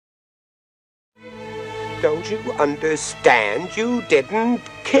Don't you understand? You didn't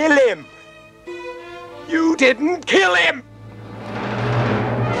kill him! You didn't kill him!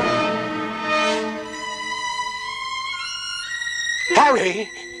 Harry!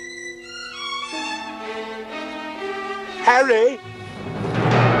 Harry!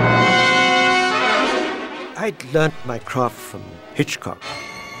 I'd learnt my craft from Hitchcock.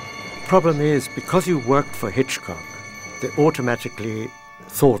 Problem is, because you worked for Hitchcock, they automatically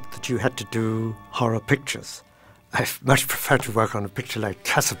thought that you had to do horror pictures. I much prefer to work on a picture like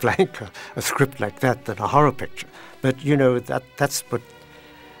Casablanca, a script like that, than a horror picture. But, you know, that's what,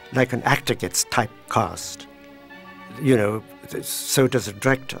 like an actor gets typecast. You know, so does a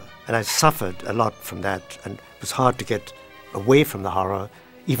director. And I suffered a lot from that, and it was hard to get away from the horror,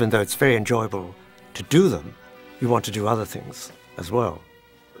 even though it's very enjoyable to do them. You want to do other things as well.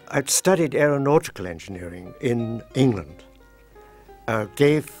 I'd studied aeronautical engineering in England,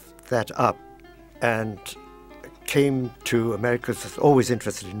 gave that up, and came to America. I was always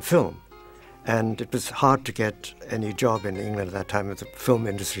interested in film. And it was hard to get any job in England at that time, as the film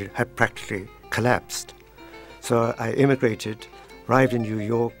industry had practically collapsed. So I immigrated, arrived in New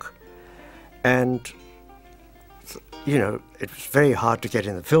York, and, you know, it was very hard to get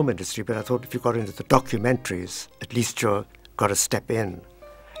in the film industry, but I thought if you got into the documentaries, at least you've got to step in.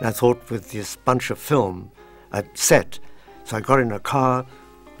 And I thought with this bunch of film I'd set, so I got in a car,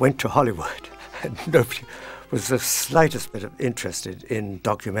 went to Hollywood, and nobody was the slightest bit of interested in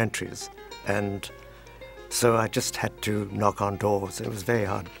documentaries. And so I just had to knock on doors. It was very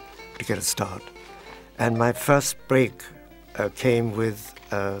hard to get a start. And my first break came with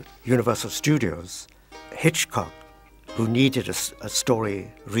Universal Studios. Hitchcock, who needed a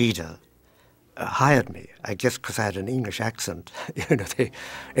story reader, hired me, I guess because I had an English accent. You know,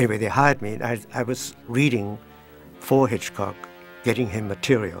 anyway, they hired me, and I was reading for Hitchcock, getting him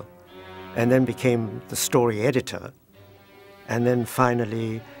material, and then became the story editor. And then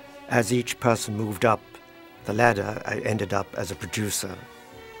finally, as each person moved up the ladder, I ended up as a producer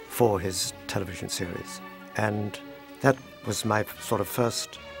for his television series. And that was my sort of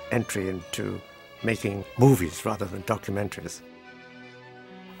first entry into making movies rather than documentaries.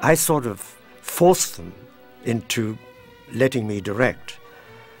 I sort of forced them into letting me direct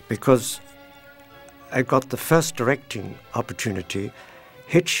because I got the first directing opportunity.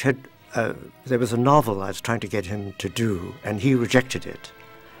 Hitch had, there was a novel I was trying to get him to do, and he rejected it.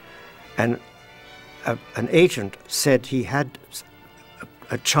 And an agent said he had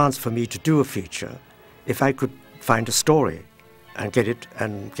a chance for me to do a feature if I could find a story and get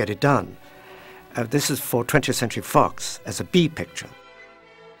it done. This is for 20th Century Fox as a B picture.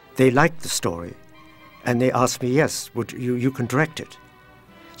 They liked the story, and they asked me, yes, you can direct it.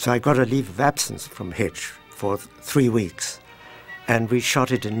 So I got a leave of absence from Hitch for 3 weeks, and we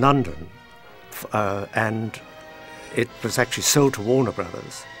shot it in London, and it was actually sold to Warner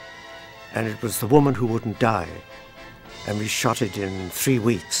Brothers, and it was The Woman Who Wouldn't Die, and we shot it in 3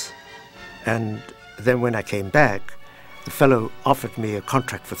 weeks. And then when I came back, the fellow offered me a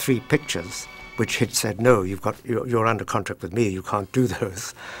contract for 3 pictures, which Hitch said, no, you're under contract with me, you can't do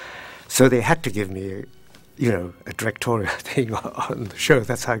those. So they had to give me, you know, a directorial thing on the show.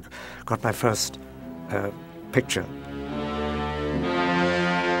 That's how I got my first picture.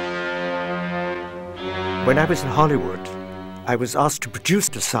 When I was in Hollywood, I was asked to produce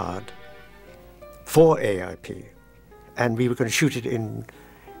Desaad for AIP, and we were going to shoot it in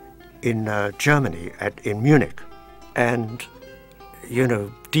Germany, in Munich. And, you know,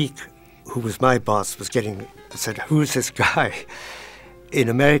 Deke, who was my boss, said, who's this guy? In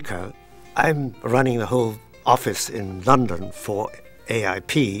America, I'm running the whole office in London for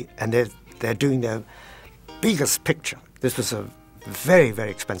AIP, and they're doing their biggest picture. This was a very, very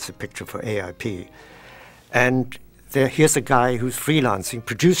expensive picture for AIP. And here's a guy who's freelancing,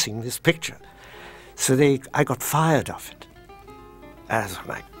 producing this picture. So I got fired of it. And I thought,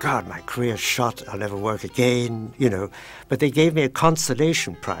 my God, my career's shot, I'll never work again, you know. But they gave me a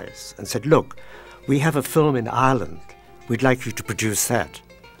consolation prize and said, look, we have a film in Ireland. We'd like you to produce that.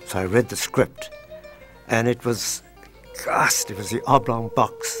 So I read the script, and it was the oblong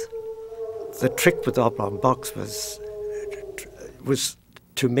box. The trick with the oblong box was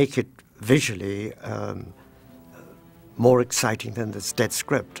to make it visually more exciting than this dead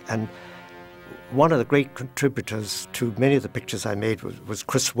script. And one of the great contributors to many of the pictures I made was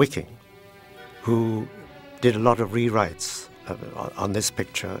Chris Wicking, who did a lot of rewrites on this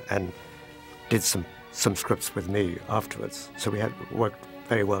picture and did some scripts with me afterwards. So we had worked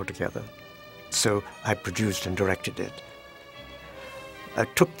very well together. So I produced and directed it. I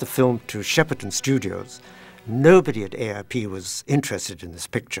took the film to Shepperton Studios. Nobody at AIP was interested in this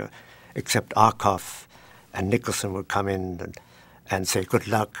picture except Arkoff and Nicholson would come in and say, good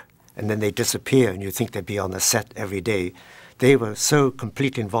luck, and then they disappear, and you think they'd be on the set every day. They were so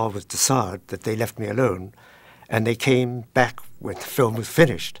completely involved with Dessard that they left me alone, and they came back when the film was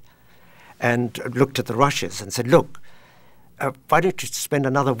finished and looked at the rushes and said, look, why don't you spend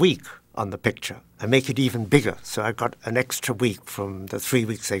another week on the picture and make it even bigger? So I got an extra week from the 3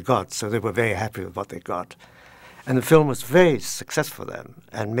 weeks they got, so they were very happy with what they got. And the film was very successful then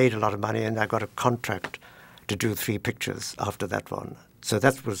and made a lot of money, and I got a contract to do 3 pictures after that one. So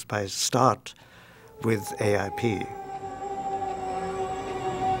that was my start with AIP.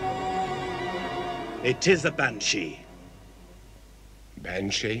 It is a Banshee.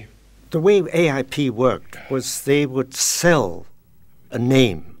 Banshee? The way AIP worked was they would sell a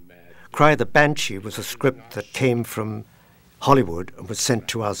name. Cry the Banshee was a script that came from Hollywood and was sent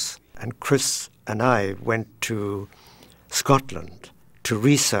to us. And Chris and I went to Scotland to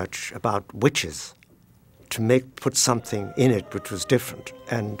research about witches, to put something in it which was different.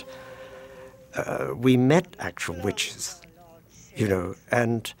 And we met actual witches, you know,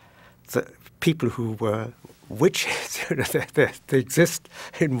 and the people who were witches, you know, they exist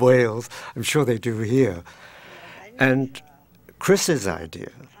in Wales. I'm sure they do here. And Chris's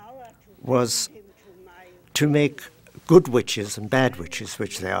idea was to make good witches and bad witches,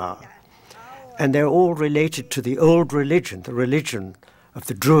 which they are. And they're all related to the old religion, the religion of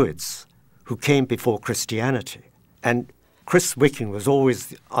the Druids, who came before Christianity. And Chris Wicking was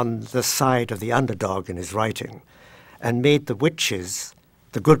always on the side of the underdog in his writing and made the witches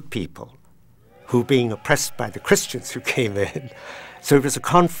the good people who were being oppressed by the Christians who came in. So it was a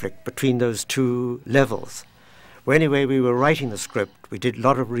conflict between those two levels. Well, anyway, we were writing the script. We did a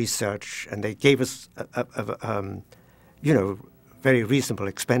lot of research, and they gave us, you know, very reasonable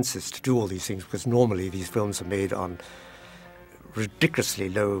expenses to do all these things, because normally these films are made on ridiculously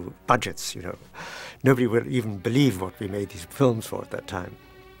low budgets, you know. Nobody would even believe what we made these films for at that time.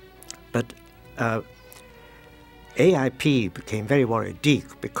 But AIP became very worried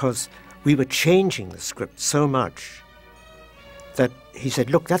because we were changing the script so much that he said,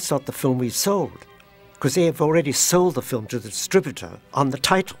 look, that's not the film we've sold, because they have already sold the film to the distributor on the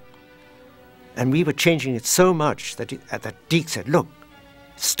title. And we were changing it so much that Deke said, look,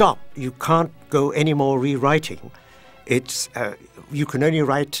 stop, you can't go any more rewriting. It's, you can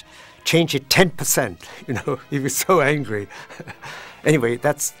only change it 10%, you know. He was so angry. Anyway,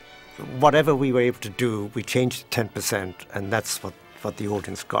 that's whatever we were able to do, we changed it 10%, and that's what the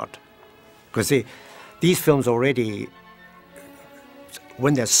audience got. Because these films already,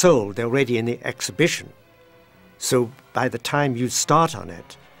 when they're sold, they're already in the exhibition. So by the time you start on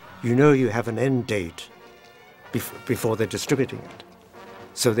it, you know you have an end date before they're distributing it.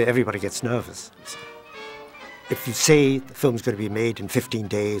 So that everybody gets nervous. If you say the film's going to be made in 15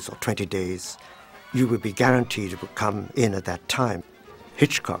 days or 20 days, you would be guaranteed it would come in at that time.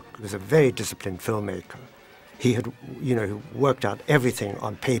 Hitchcock was a very disciplined filmmaker. He had, you know, worked out everything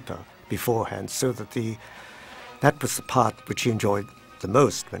on paper beforehand, so that that was the part which he enjoyed the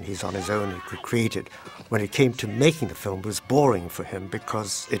most when he's on his own and could create it. When it came to making the film, it was boring for him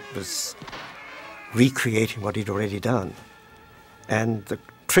because it was recreating what he'd already done. And the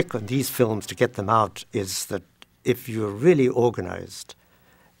trick on these films to get them out is that if you're really organized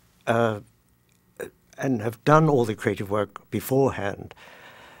and have done all the creative work beforehand,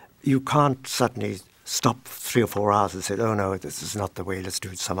 you can't suddenly stop 3 or 4 hours and say, oh no, this is not the way, let's do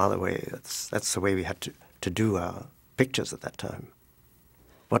it some other way. That's the way we had to do our pictures at that time.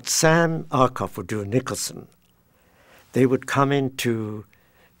 What Sam Arkoff would do in Nicholson, they would come into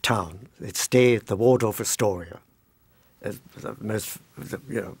town, they'd stay at the Waldorf Astoria, the most,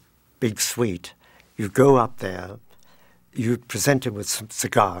 you know, big suite. You'd go up there, you'd present him with some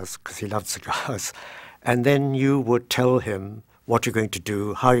cigars, because he loved cigars, and then you would tell him what you're going to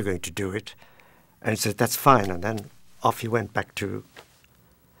do, how you're going to do it, and he said, that's fine, and then off he went back to...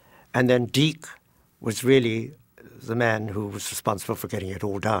 And then Deke was really the man who was responsible for getting it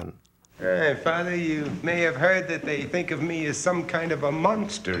all done. Father, you may have heard that they think of me as some kind of a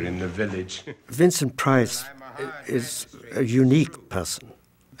monster in the village. Vincent Price is a unique person,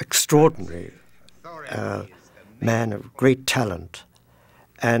 extraordinary man of great talent.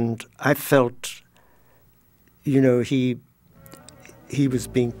 And I felt, you know, he was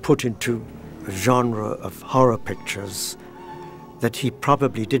being put into a genre of horror pictures that he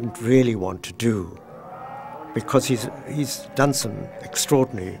probably didn't really want to do, because he's done some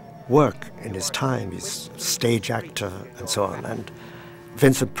extraordinary work in his time. He's a stage actor and so on. And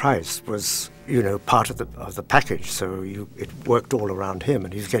Vincent Price was, you know, part of the package, so it worked all around him,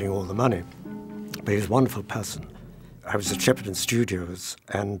 and he was getting all the money. But he was a wonderful person. I was at Shepperton Studios,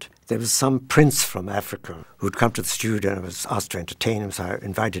 and there was some prince from Africa who'd come to the studio, and I was asked to entertain him, so I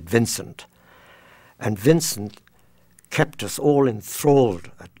invited Vincent. And Vincent kept us all enthralled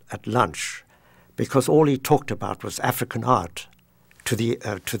at lunch, because all he talked about was African art to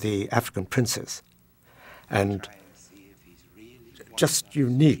the African princes. And just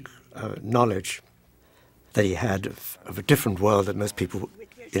unique knowledge that he had of a different world that most people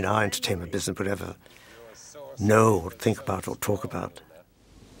in our entertainment business would ever know or think about or talk about.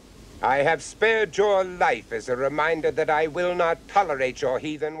 I have spared your life as a reminder that I will not tolerate your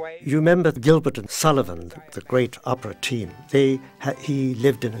heathen ways. You remember Gilbert and Sullivan, the great opera team? He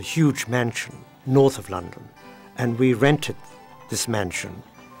lived in a huge mansion north of London, and we rented this mansion,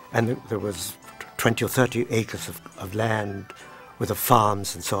 and there was 20 or 30 acres of land with the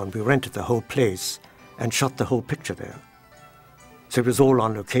farms and so on. We rented the whole place and shot the whole picture there. So it was all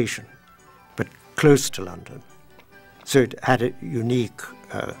on location, but close to London. So it had a unique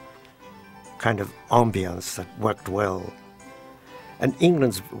kind of ambience that worked well. And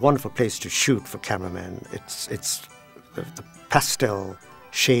England's a wonderful place to shoot for cameramen. It's the pastel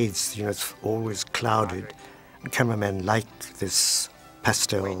shades, you know, it's always clouded. And cameramen like this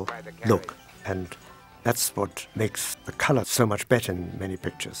pastel look, and that's what makes the color so much better in many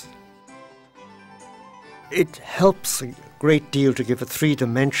pictures. It helps a great deal to give a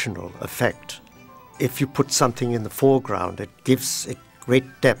three-dimensional effect. If you put something in the foreground, it gives it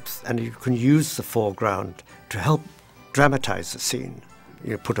great depth, and you can use the foreground to help dramatize the scene.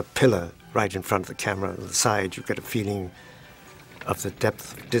 You put a pillar right in front of the camera on the side, you get a feeling of the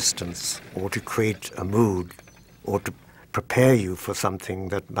depth of distance, or to create a mood, or to prepare you for something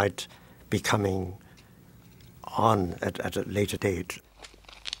that might be coming on at a later date.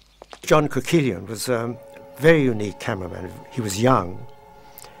 John Coquillion was a very unique cameraman. He was young,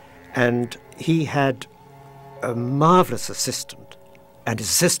 and he had a marvelous assistant, and his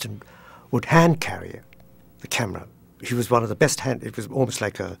assistant would hand carry the camera. He was one of the best it was almost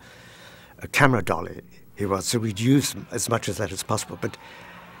like a camera dolly he was, so we'd use him as much of that as possible. But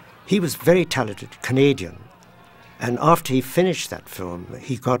he was very talented, Canadian, and after he finished that film,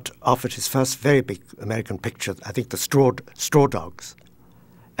 he got offered his first very big American picture, I think the Straw Dogs,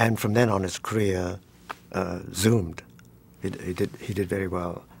 and from then on his career zoomed. He did very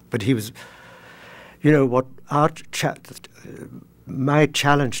well. But he was, you know, what my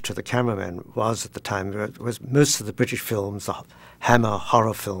challenge to the cameraman was at the time was most of the British films, the Hammer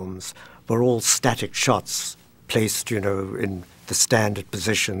horror films, were all static shots placed, you know, in the standard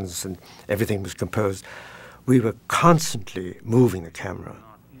positions, and everything was composed. We were constantly moving the camera,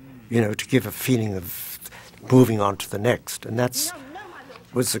 you know, to give a feeling of moving on to the next. And that's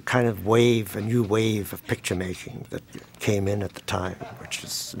was a kind of wave, a new wave of picture making that came in at the time, which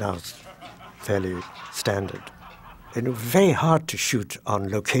is now fairly standard. And it was very hard to shoot on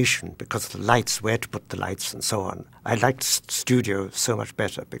location because of the lights, where to put the lights and so on. I liked studio so much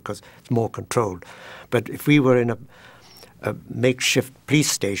better because it's more controlled. But if we were in a makeshift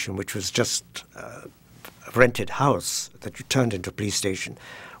police station, which was just a rented house that you turned into a police station,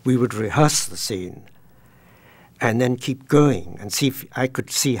 we would rehearse the scene and then keep going and see if I could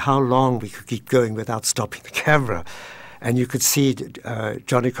see how long we could keep going without stopping the camera. And you could see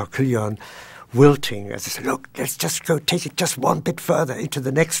Johnny Coquillion wilting as I said, look, let's just go take it just one bit further into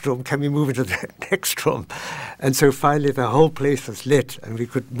the next room. Can we move into the next room? And so finally the whole place was lit, and we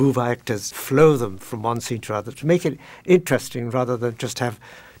could move our actors, flow them from one scene to another to make it interesting rather than just have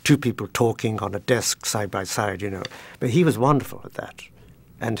two people talking on a desk side by side, you know. But he was wonderful at that,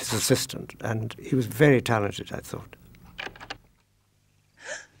 and his assistant, and he was very talented, I thought.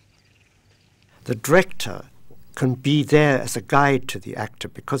 The director can be there as a guide to the actor,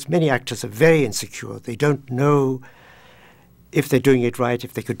 because many actors are very insecure. They don't know if they're doing it right,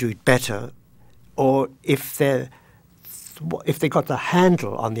 if they could do it better, or if they got the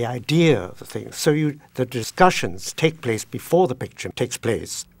handle on the idea of the thing. So the discussions take place before the picture takes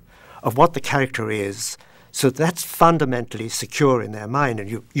place of what the character is. So that's fundamentally secure in their mind, and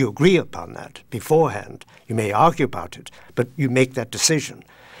you agree upon that beforehand. You may argue about it, but you make that decision.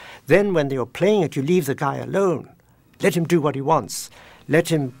 Then when you're playing it, you leave the guy alone. Let him do what he wants. Let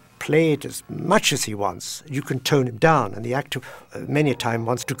him play it as much as he wants. You can tone him down, and the actor many a time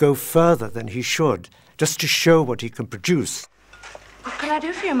wants to go further than he should, just to show what he can produce. What can I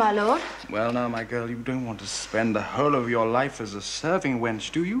do for you, my lord? Well, now, my girl, you don't want to spend the whole of your life as a serving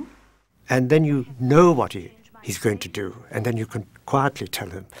wench, do you? And then you know what he's going to do, and then you can quietly tell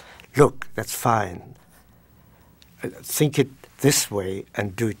him, look, that's fine. Think it this way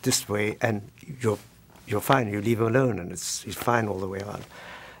and do it this way, and you're fine. You leave him alone, and he's fine all the way on.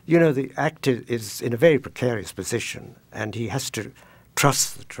 You know, the actor is in a very precarious position, and he has to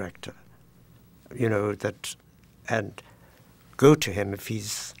trust the director, you know, and go to him if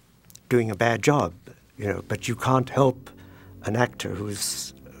he's doing a bad job, you know, but you can't help an actor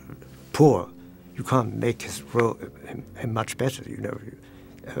who's poor. You can't make his role him much better, you know,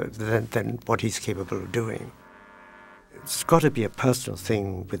 than what he's capable of doing. It's got to be a personal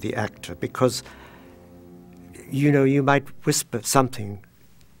thing with the actor, because, you know, you might whisper something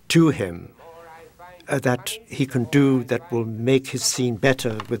to him that he can do that will make his scene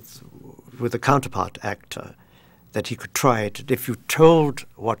better with a counterpart actor, that he could try it. If you told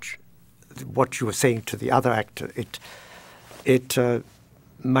what you were saying to the other actor, you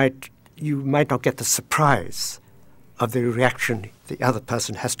might not get the surprise of the reaction the other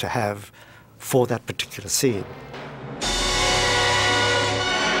person has to have for that particular scene.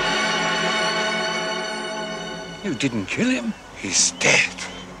 You didn't kill him. He's dead.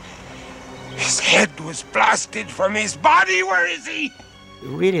 His head was blasted from his body. Where is he?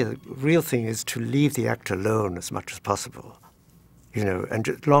 Really, the real thing is to leave the actor alone as much as possible, you know, and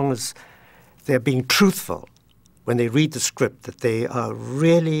as long as they're being truthful when they read the script, that they are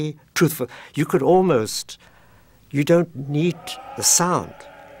really truthful. You don't need the sound.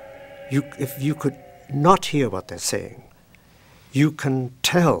 If you could not hear what they're saying, you can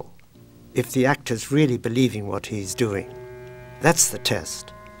tell if the actor's really believing what he's doing. That's the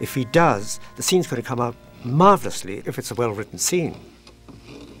test. If he does, the scene's going to come out marvelously if it's a well-written scene.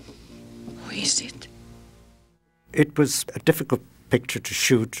 Who is it? It was a difficult picture to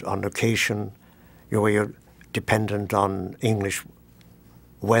shoot on location, you know, where you're dependent on English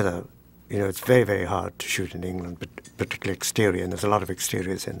weather. You know, it's very, very hard to shoot in England, but particularly exterior, and there's a lot of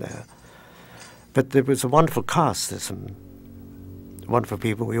exteriors in there. But there was a wonderful cast. There's some wonderful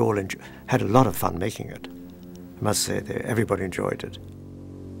people. We all had a lot of fun making it. I must say, everybody enjoyed it.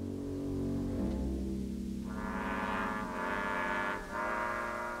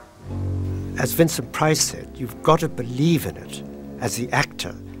 As Vincent Price said, you've got to believe in it as the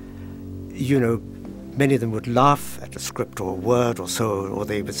actor. You know, many of them would laugh at a script or a word or so, or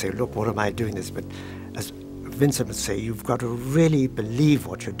they would say, look, what am I doing this? But as Vincent would say, you've got to really believe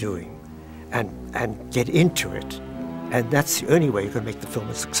what you're doing and get into it. And that's the only way you can make the film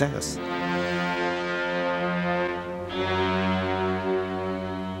a success.